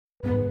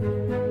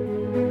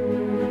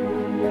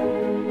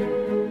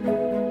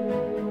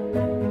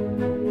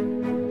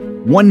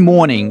One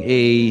morning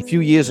a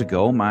few years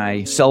ago,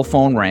 my cell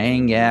phone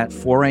rang at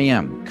 4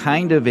 a.m.,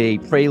 kind of a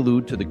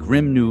prelude to the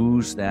grim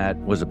news that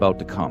was about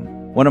to come.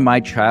 One of my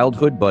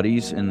childhood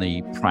buddies in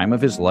the prime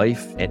of his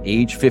life at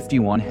age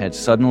 51 had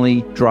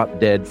suddenly dropped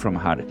dead from a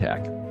heart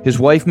attack. His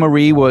wife,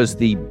 Marie, was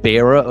the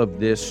bearer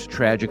of this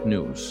tragic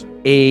news.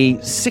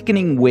 A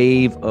sickening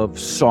wave of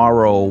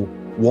sorrow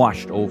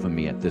washed over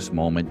me at this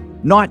moment,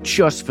 not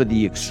just for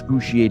the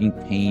excruciating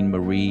pain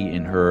Marie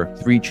and her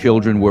 3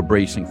 children were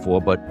bracing for,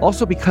 but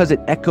also because it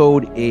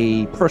echoed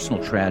a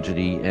personal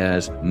tragedy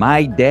as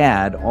my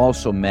dad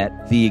also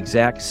met the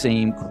exact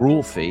same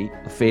cruel fate,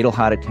 a fatal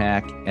heart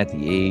attack at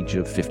the age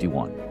of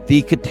 51.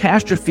 The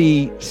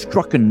catastrophe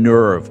struck a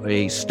nerve,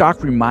 a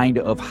stark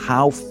reminder of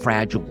how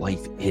fragile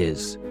life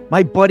is.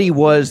 My buddy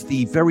was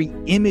the very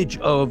image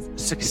of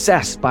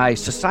success by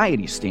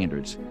society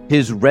standards.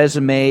 His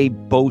resume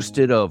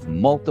boasted of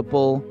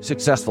multiple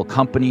successful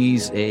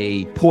companies,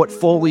 a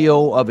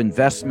portfolio of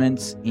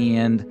investments,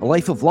 and a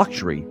life of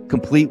luxury,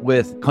 complete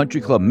with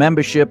country club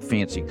membership,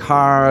 fancy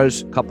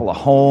cars, a couple of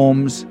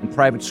homes, and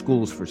private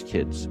schools for his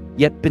kids.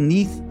 Yet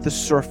beneath the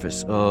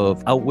surface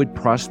of outward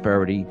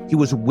prosperity, he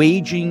was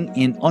waging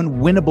an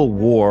unwinnable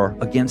war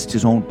against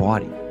his own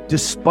body.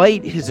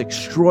 Despite his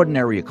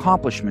extraordinary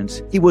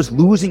accomplishments, he was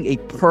losing a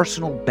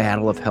personal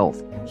battle of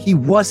health. He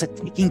was a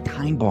ticking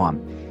time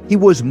bomb. He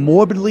was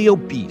morbidly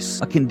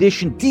obese, a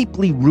condition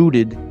deeply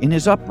rooted in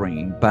his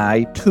upbringing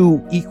by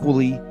 2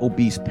 equally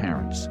obese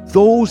parents.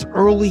 Those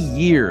early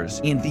years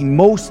and the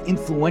most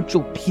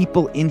influential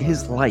people in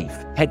his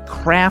life had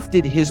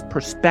crafted his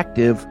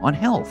perspective on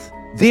health.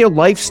 Their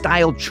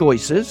lifestyle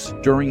choices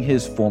during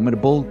his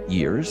formidable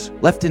years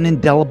left an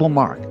indelible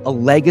mark, a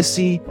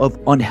legacy of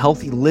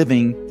unhealthy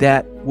living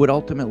that would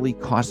ultimately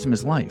cost him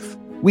his life.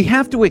 We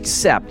have to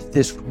accept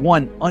this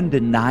one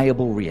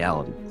undeniable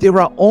reality. There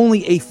are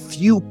only a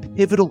few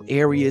pivotal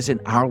areas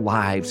in our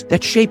lives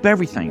that shape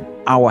everything: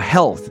 our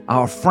health,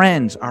 our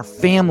friends, our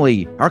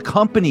family, our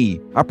company,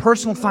 our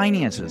personal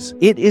finances.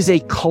 It is a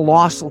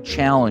colossal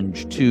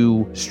challenge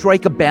to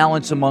strike a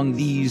balance among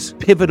these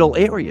pivotal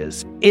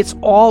areas. It's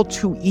all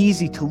too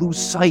easy to lose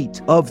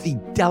sight of the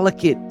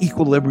delicate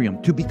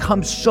equilibrium, to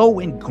become so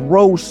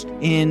engrossed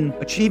in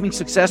achieving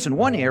success in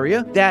one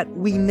area that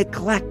we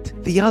neglect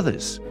the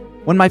others.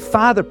 When my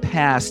father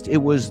passed,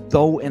 it was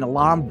though an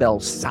alarm bell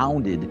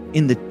sounded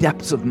in the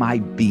depths of my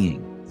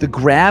being. The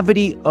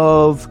gravity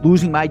of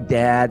losing my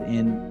dad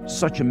in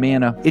such a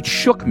manner, it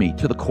shook me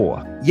to the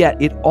core. Yet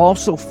it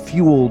also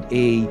fueled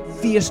a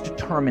fierce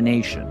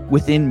determination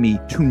within me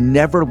to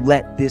never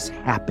let this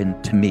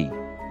happen to me.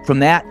 From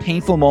that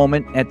painful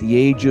moment at the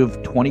age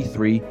of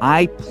 23,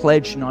 I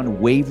pledged an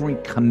unwavering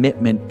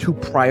commitment to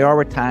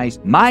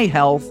prioritize my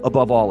health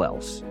above all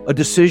else, a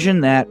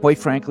decision that, quite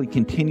frankly,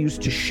 continues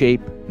to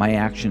shape my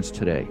actions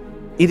today.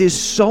 It is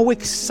so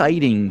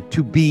exciting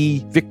to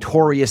be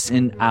victorious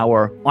in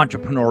our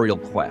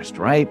entrepreneurial quest,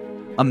 right?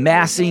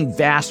 Amassing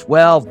vast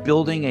wealth,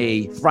 building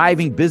a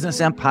thriving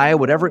business empire,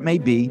 whatever it may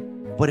be.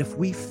 But if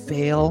we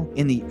fail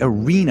in the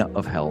arena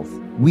of health,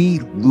 we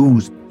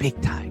lose big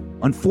time.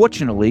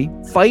 Unfortunately,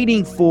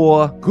 fighting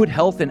for good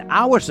health in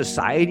our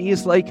society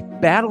is like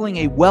battling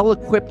a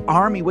well-equipped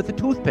army with a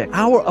toothpick.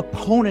 Our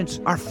opponents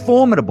are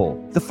formidable: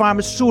 the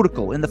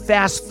pharmaceutical and the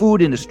fast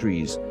food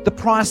industries, the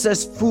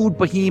processed food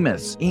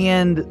behemoths,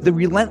 and the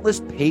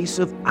relentless pace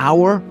of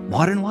our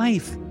modern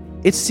life.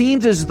 It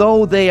seems as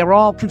though they are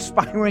all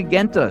conspiring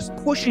against us,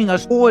 pushing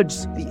us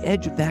towards the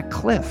edge of that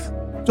cliff.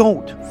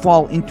 Don't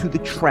fall into the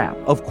trap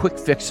of quick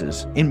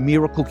fixes and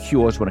miracle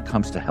cures when it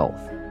comes to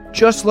health.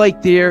 Just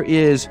like there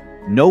is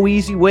no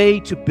easy way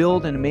to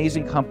build an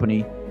amazing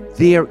company,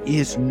 there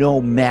is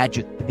no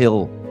magic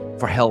pill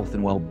for health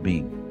and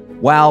well-being.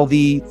 While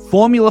the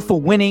formula for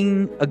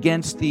winning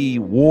against the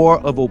war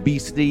of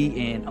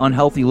obesity and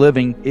unhealthy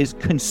living is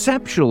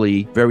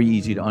conceptually very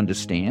easy to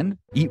understand,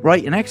 eat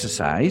right and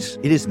exercise,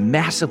 it is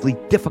massively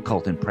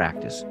difficult in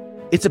practice.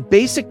 It's a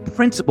basic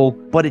principle,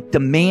 but it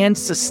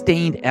demands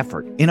sustained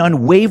effort, an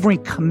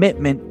unwavering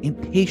commitment, and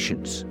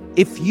patience.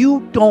 If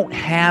you don't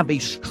have a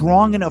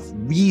strong enough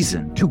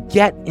reason to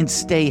get and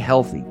stay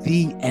healthy,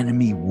 the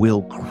enemy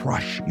will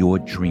crush your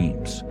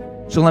dreams.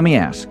 So let me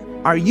ask,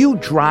 are you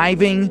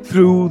driving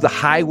through the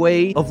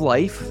highway of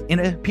life in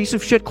a piece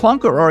of shit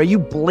clunker, or are you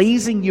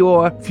blazing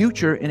your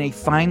future in a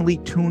finely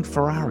tuned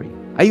Ferrari?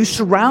 Are you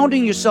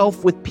surrounding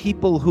yourself with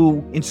people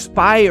who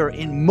inspire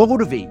and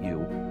motivate you,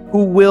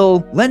 who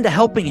will lend a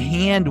helping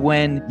hand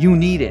when you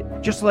need it,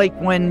 just like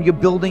when you're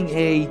building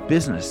a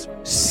business?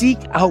 Seek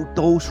out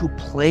those who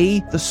play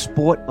the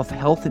sport of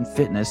health and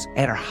fitness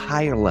at a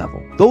higher level,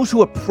 those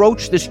who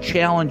approach this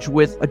challenge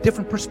with a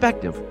different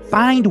perspective.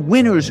 Find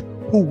winners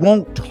who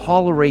won't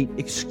tolerate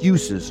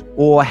excuses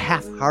or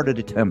half-hearted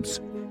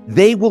attempts.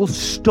 They will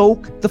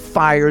stoke the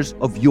fires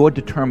of your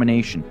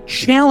determination,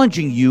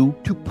 challenging you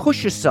to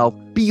push yourself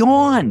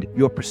beyond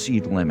your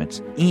perceived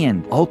limits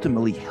and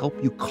ultimately help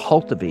you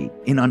cultivate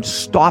an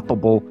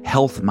unstoppable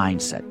health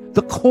mindset,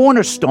 the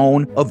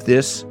cornerstone of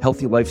this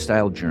healthy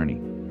lifestyle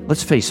journey.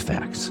 Let's face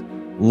facts.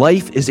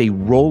 Life is a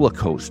roller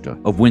coaster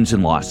of wins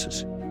and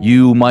losses.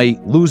 You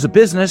might lose a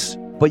business,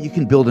 but you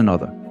can build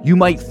another. You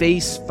might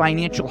face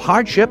financial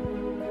hardship.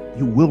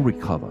 You will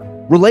recover.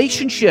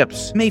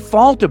 Relationships may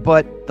falter,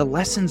 but the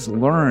lessons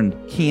learned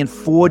can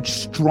forge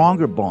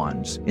stronger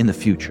bonds in the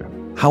future.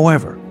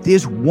 However,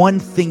 there's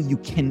one thing you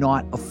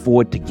cannot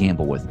afford to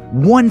gamble with.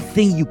 One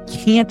thing you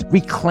can't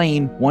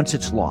reclaim once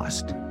it's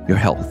lost: your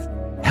health.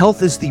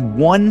 Health is the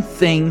one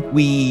thing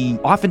we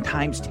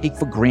oftentimes take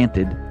for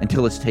granted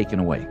until it's taken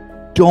away.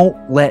 Don't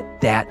let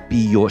that be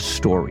your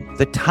story.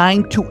 The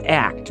time to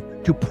act,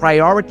 to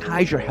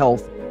prioritize your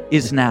health,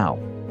 is now.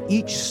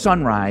 Each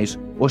sunrise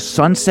or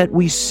sunset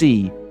we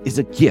see is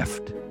a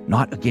gift,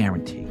 not a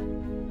guarantee.